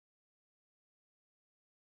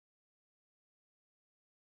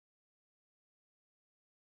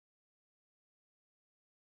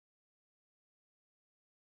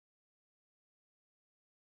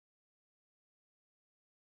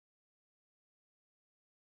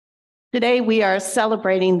Today, we are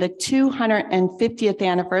celebrating the 250th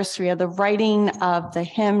anniversary of the writing of the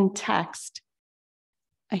hymn text,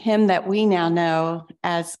 a hymn that we now know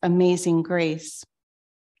as Amazing Grace.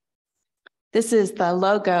 This is the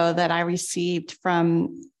logo that I received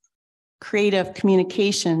from Creative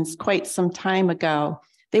Communications quite some time ago.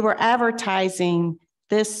 They were advertising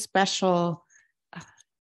this special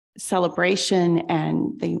celebration,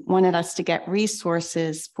 and they wanted us to get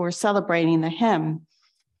resources for celebrating the hymn.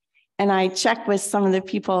 And I checked with some of the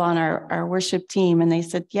people on our worship team, and they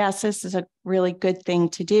said, yes, this is a really good thing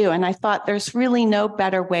to do. And I thought there's really no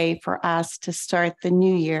better way for us to start the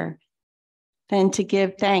new year than to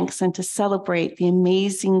give thanks and to celebrate the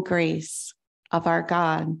amazing grace of our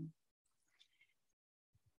God.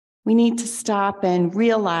 We need to stop and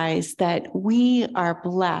realize that we are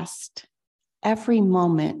blessed every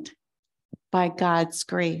moment by God's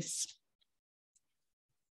grace.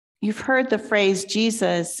 You've heard the phrase,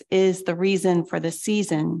 Jesus is the reason for the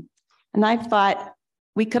season. And I thought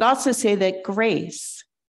we could also say that grace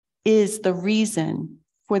is the reason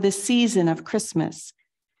for the season of Christmas.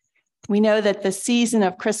 We know that the season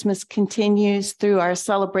of Christmas continues through our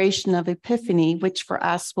celebration of Epiphany, which for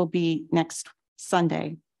us will be next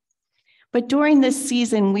Sunday. But during this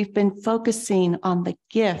season, we've been focusing on the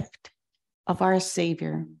gift of our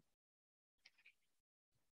Savior.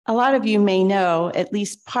 A lot of you may know at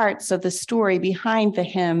least parts of the story behind the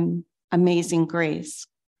hymn, Amazing Grace.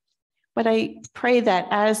 But I pray that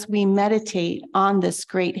as we meditate on this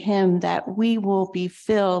great hymn, that we will be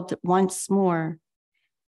filled once more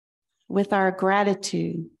with our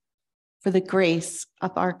gratitude for the grace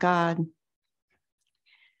of our God.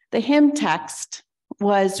 The hymn text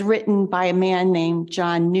was written by a man named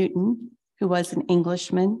John Newton, who was an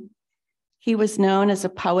Englishman. He was known as a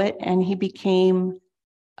poet, and he became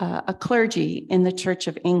a clergy in the Church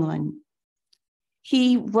of England.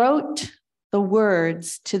 He wrote the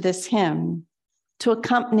words to this hymn to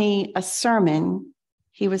accompany a sermon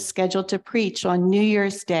he was scheduled to preach on New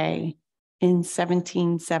Year's Day in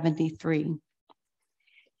 1773.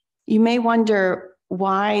 You may wonder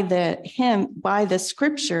why the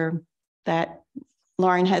scripture that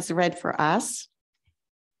Lauren has read for us.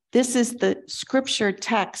 This is the scripture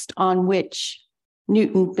text on which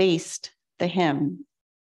Newton based the hymn.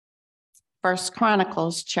 1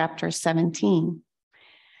 Chronicles chapter 17.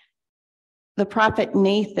 The prophet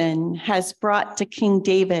Nathan has brought to King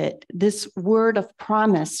David this word of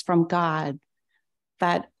promise from God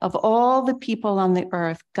that of all the people on the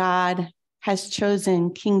earth, God has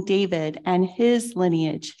chosen King David and his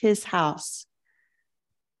lineage, his house.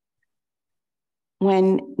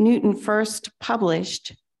 When Newton first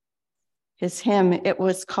published his hymn, it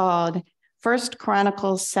was called 1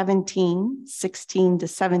 Chronicles 17, 16 to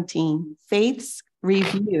 17, Faith's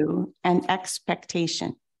Review and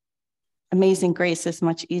Expectation. Amazing Grace is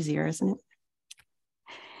much easier, isn't it?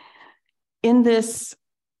 In this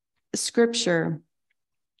scripture,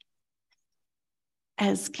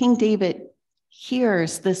 as King David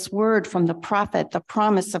hears this word from the prophet, the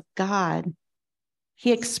promise of God,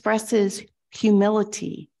 he expresses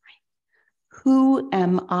humility. Who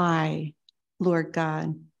am I, Lord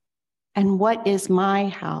God? And what is my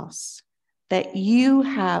house that you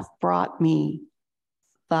have brought me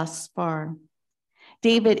thus far?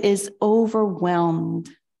 David is overwhelmed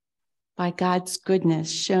by God's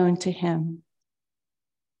goodness shown to him.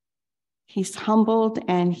 He's humbled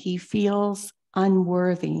and he feels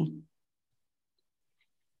unworthy.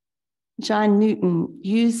 John Newton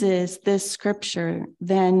uses this scripture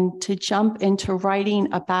then to jump into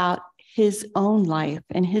writing about his own life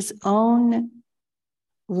and his own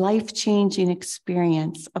life-changing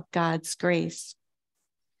experience of God's grace.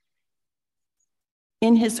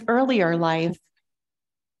 In his earlier life,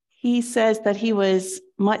 he says that he was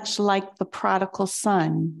much like the prodigal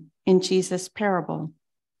son in Jesus' parable.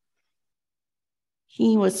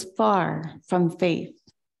 He was far from faith,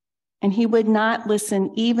 and he would not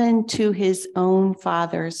listen even to his own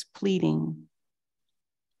father's pleading.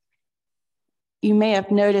 You may have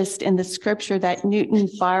noticed in the scripture that Newton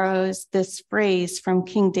borrows this phrase from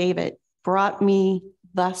King David, brought me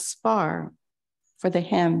thus far, for the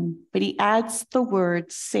hymn, but he adds the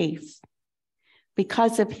word safe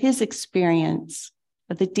because of his experience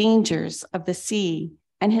of the dangers of the sea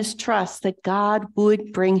and his trust that God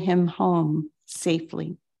would bring him home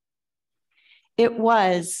safely. It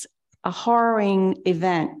was a harrowing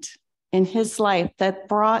event in his life that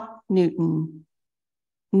brought Newton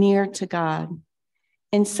near to God.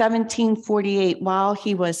 In 1748, while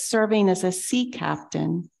he was serving as a sea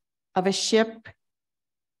captain of a ship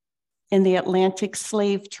in the Atlantic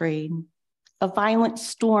slave trade, a violent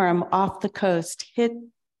storm off the coast hit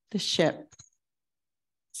the ship.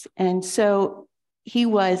 And so he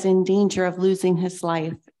was in danger of losing his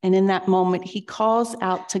life. And in that moment, he calls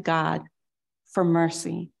out to God for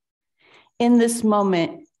mercy. In this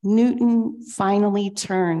moment, Newton finally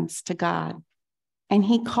turns to God, and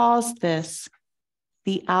he calls this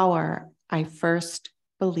the hour I first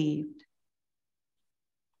believed.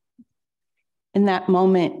 In that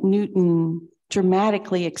moment, Newton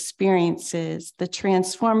dramatically experiences the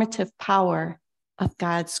transformative power of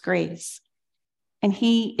God's grace, and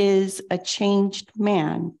he is a changed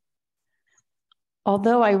man.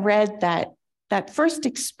 Although I read that first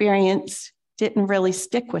experience didn't really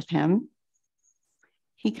stick with him,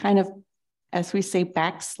 he kind of, as we say,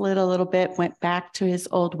 backslid a little bit, went back to his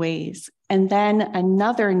old ways. And then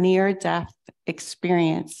another near-death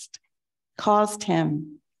experience caused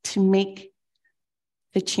him to make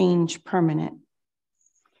the change permanent.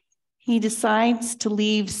 He decides to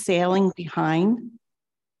leave sailing behind.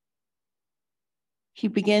 He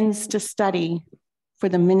begins to study for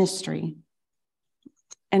the ministry.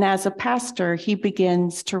 And as a pastor, he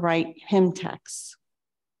begins to write hymn texts.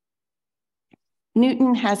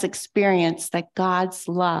 Newton has experienced that God's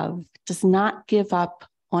love does not give up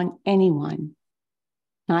on anyone,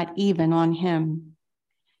 not even on him.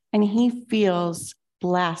 And he feels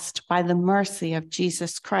blessed by the mercy of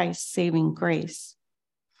Jesus Christ's saving grace.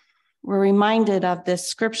 We're reminded of this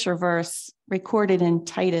scripture verse recorded in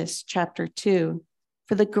Titus chapter 2.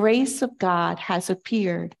 For the grace of God has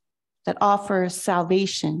appeared that offers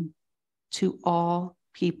salvation to all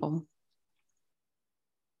people.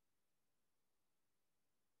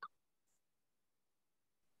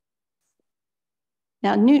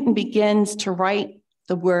 Now, Newton begins to write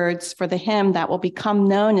the words for the hymn that will become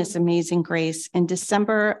known as Amazing Grace in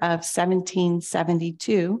December of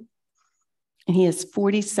 1772, and he is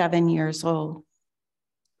 47 years old.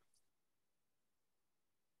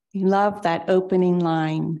 We love that opening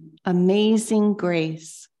line, amazing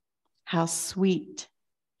grace, how sweet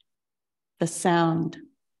the sound.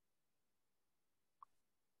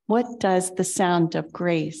 What does the sound of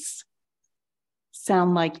grace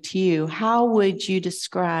sound like to you? How would you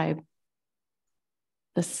describe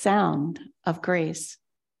the sound of grace?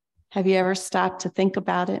 Have you ever stopped to think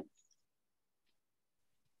about it?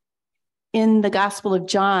 In the Gospel of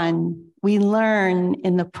John, we learn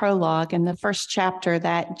in the prologue, in the first chapter,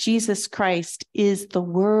 that Jesus Christ is the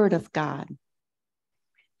Word of God.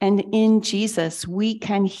 And in Jesus, we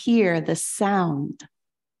can hear the sound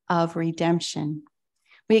of redemption.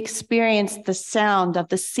 We experience the sound of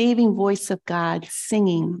the saving voice of God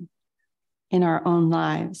singing in our own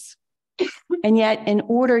lives. And yet, in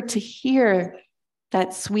order to hear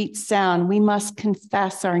that sweet sound, we must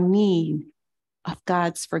confess our need of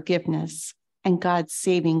God's forgiveness and God's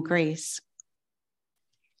saving grace.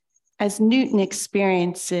 As Newton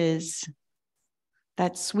experiences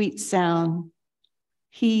that sweet sound,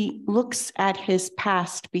 he looks at his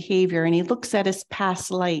past behavior and he looks at his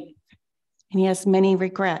past life, and he has many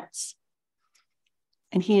regrets.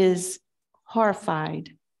 And he is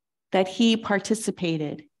horrified that he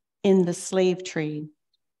participated in the slave trade.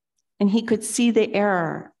 And he could see the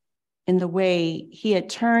error in the way he had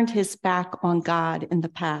turned his back on God in the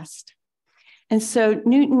past. And so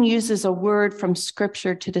Newton uses a word from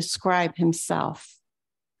Scripture to describe himself,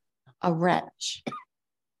 a wretch.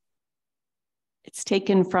 It's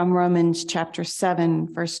taken from Romans chapter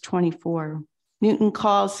 7, verse 24. Newton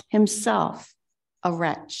calls himself a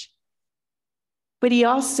wretch. But he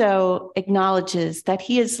also acknowledges that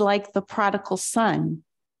he is like the prodigal son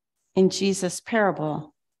in Jesus'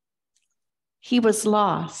 parable. He was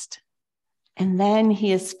lost, and then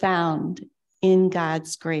he is found in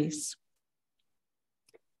God's grace.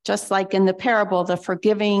 Just like in the parable, the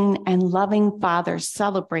forgiving and loving father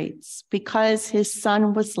celebrates because his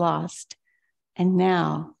son was lost and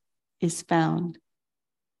now is found.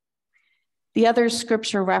 The other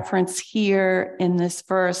scripture reference here in this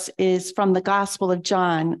verse is from the Gospel of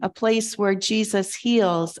John, a place where Jesus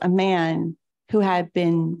heals a man who had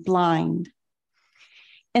been blind.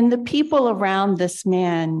 And the people around this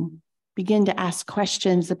man begin to ask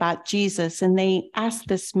questions about Jesus, and they ask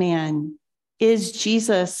this man, is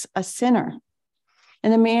Jesus a sinner?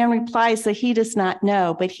 And the man replies that he does not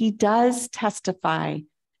know, but he does testify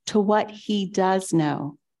to what he does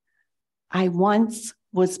know. I once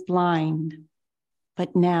was blind,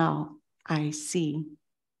 but now I see.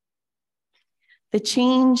 The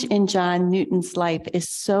change in John Newton's life is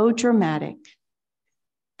so dramatic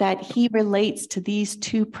that he relates to these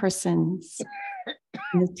two persons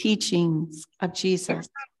in the teachings of Jesus.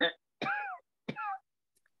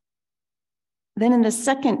 Then in the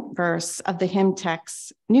second verse of the hymn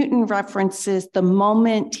text, Newton references the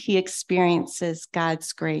moment he experiences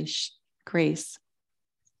God's grace.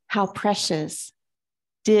 How precious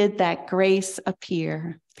did that grace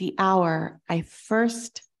appear the hour I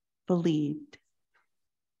first believed.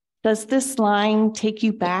 Does this line take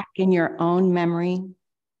you back in your own memory?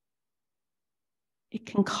 It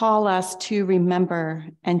can call us to remember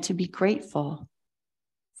and to be grateful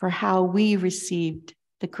for how we received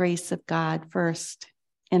the grace of God first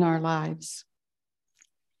in our lives.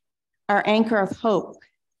 Our anchor of hope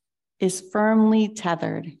is firmly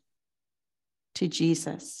tethered to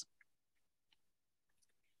Jesus.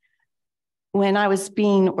 When I was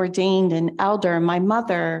being ordained an elder, my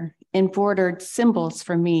mother embroidered symbols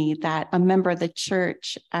for me that a member of the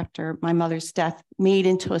church, after my mother's death, made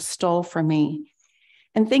into a stole for me.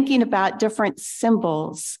 And thinking about different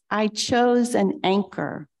symbols, I chose an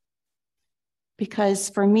anchor because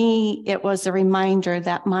for me, it was a reminder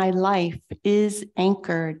that my life is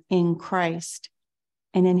anchored in Christ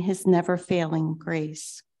and in his never-failing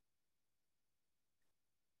grace.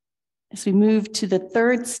 As we move to the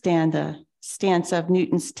third stanza of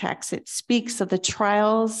Newton's text, it speaks of the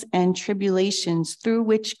trials and tribulations through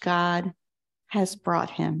which God has brought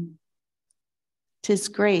him. 'Tis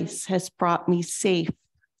grace has brought me safe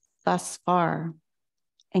thus far,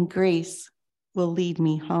 and grace will lead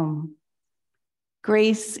me home.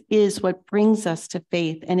 Grace is what brings us to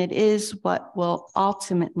faith, and it is what will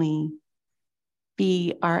ultimately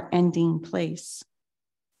be our ending place.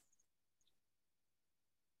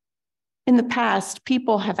 In the past,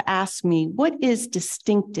 people have asked me, what is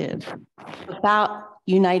distinctive about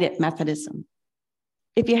United Methodism?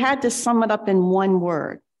 If you had to sum it up in one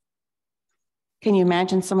word, can you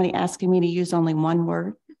imagine somebody asking me to use only one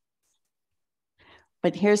word?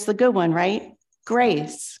 But here's the good one, right?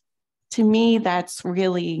 Grace. To me, that's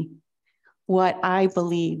really what I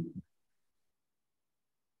believe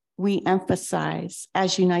we emphasize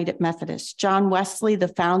as United Methodists. John Wesley, the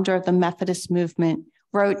founder of the Methodist movement,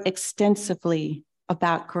 wrote extensively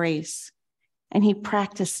about grace, and he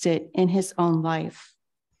practiced it in his own life.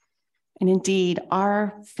 And indeed,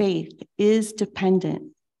 our faith is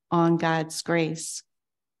dependent on God's grace.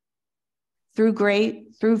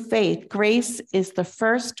 Through faith, grace is the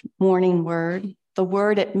first morning word, the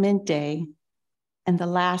word at midday, and the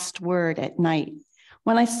last word at night.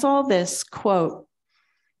 When I saw this quote,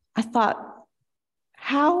 I thought,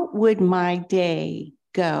 how would my day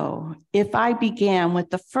go if I began with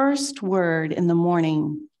the first word in the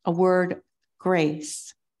morning, a word,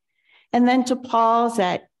 grace, and then to pause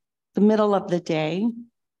at the middle of the day,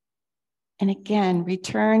 and again,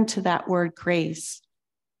 return to that word, grace,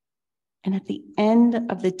 and at the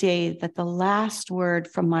end of the day, that the last word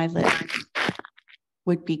from my lips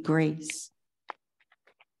would be grace.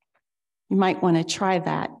 You might want to try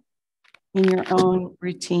that in your own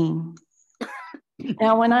routine.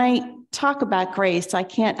 Now, when I talk about grace, I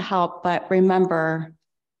can't help but remember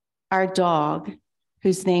our dog,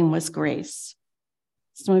 whose name was Grace.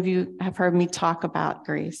 Some of you have heard me talk about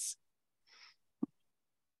Grace.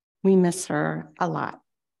 We miss her a lot.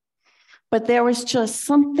 But there was just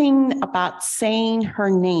something about saying her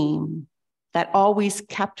name that always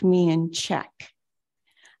kept me in check.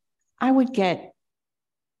 I would get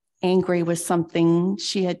angry with something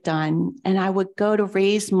she had done, and I would go to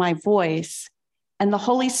raise my voice, and the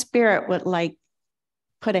Holy Spirit would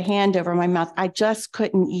put a hand over my mouth. I just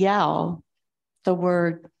couldn't yell the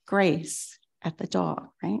word grace at the dog,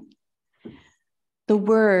 right? The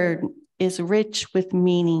word is rich with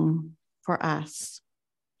meaning for us.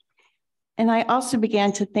 And I also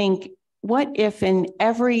began to think, what if in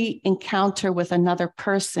every encounter with another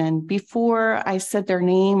person, before I said their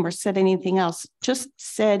name or said anything else, just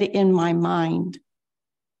said in my mind,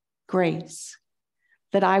 grace,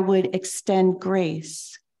 that I would extend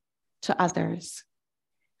grace to others.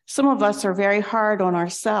 Some of us are very hard on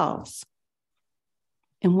ourselves.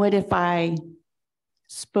 And what if I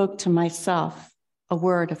spoke to myself a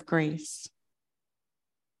word of grace?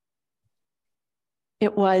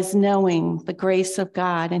 It was knowing the grace of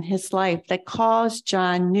God in his life that caused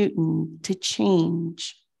John Newton to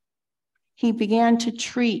change. He began to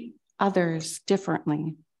treat others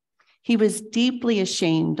differently. He was deeply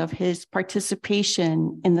ashamed of his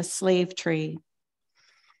participation in the slave trade.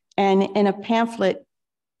 And in a pamphlet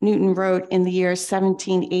Newton wrote in the year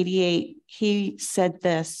 1788, he said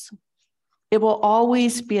this: "It will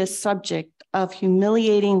always be a subject of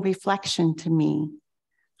humiliating reflection to me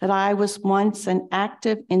that I was once an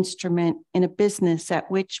active instrument in a business at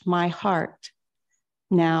which my heart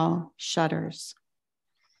now shudders."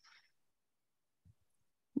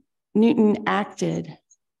 Newton acted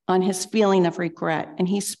on his feeling of regret, and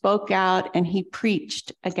he spoke out and he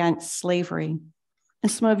preached against slavery.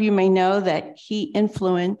 And some of you may know that he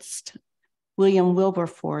influenced William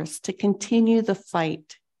Wilberforce to continue the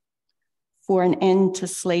fight for an end to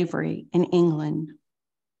slavery in England.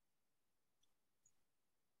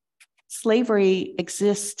 Slavery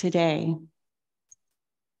exists today.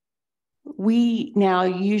 We now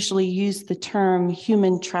usually use the term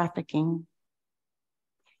human trafficking.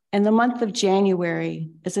 And the month of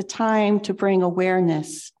January is a time to bring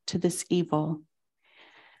awareness to this evil.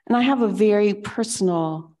 And I have a very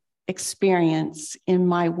personal experience in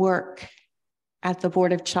my work at the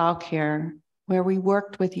Board of Child Care, where we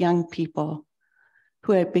worked with young people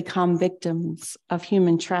who had become victims of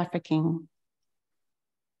human trafficking.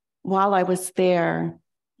 While I was there,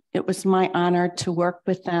 it was my honor to work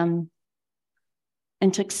with them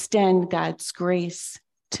and to extend God's grace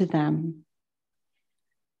to them.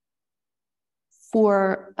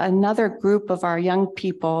 For another group of our young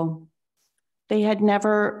people, they had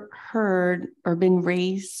never heard or been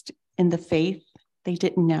raised in the faith. They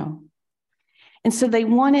didn't know. And so they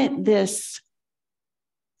wanted this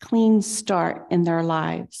clean start in their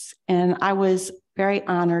lives. And I was very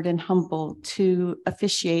honored and humbled to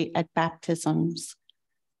officiate at baptisms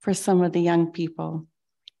for some of the young people.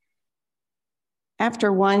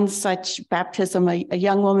 After one such baptism, a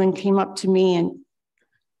young woman came up to me, and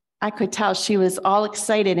I could tell she was all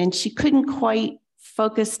excited and she couldn't quite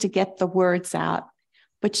focus to get the words out.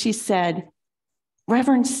 But she said,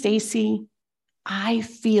 "Reverend Stacey, I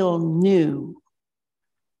feel new.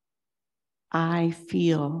 I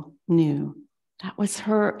feel new." That was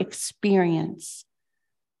her experience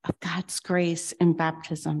of God's grace in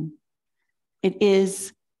baptism. It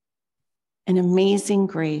is an amazing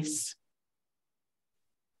grace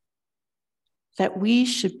that we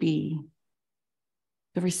should be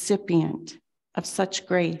the recipient of such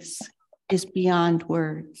grace is beyond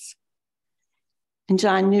words. And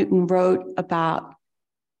John Newton wrote about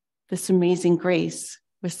this amazing grace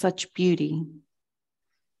with such beauty.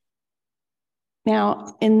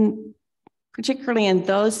 Now, particularly in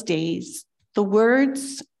those days, the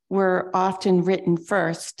words were often written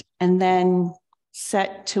first and then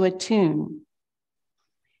set to a tune.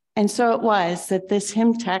 And so it was that this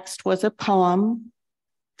hymn text was a poem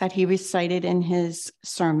that he recited in his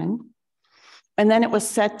sermon. And then it was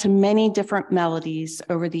set to many different melodies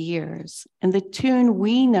over the years. And the tune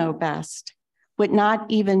we know best would not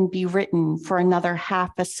even be written for another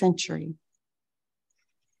half a century.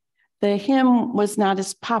 The hymn was not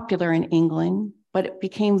as popular in England, but it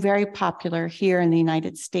became very popular here in the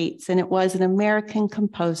United States. And it was an American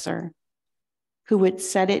composer who would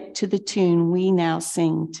set it to the tune we now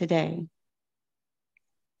sing today.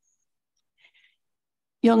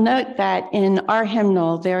 You'll note that in our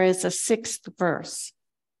hymnal, there is a sixth verse.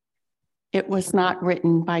 It was not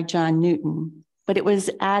written by John Newton, but it was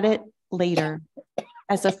added later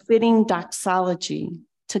as a fitting doxology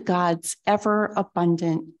to God's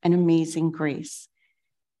ever-abundant and amazing grace.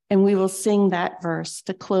 And we will sing that verse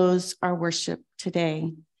to close our worship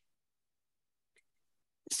today.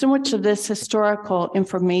 So much of this historical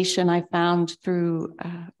information I found through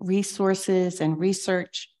resources and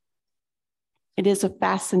research. It is a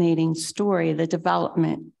fascinating story, the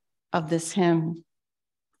development of this hymn.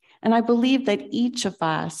 And I believe that each of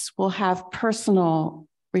us will have personal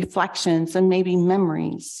reflections and maybe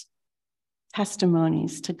memories,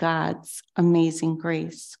 testimonies to God's amazing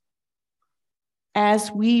grace. As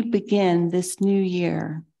we begin this new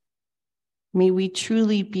year, may we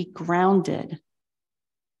truly be grounded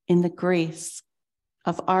in the grace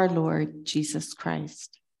of our Lord Jesus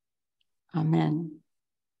Christ. Amen.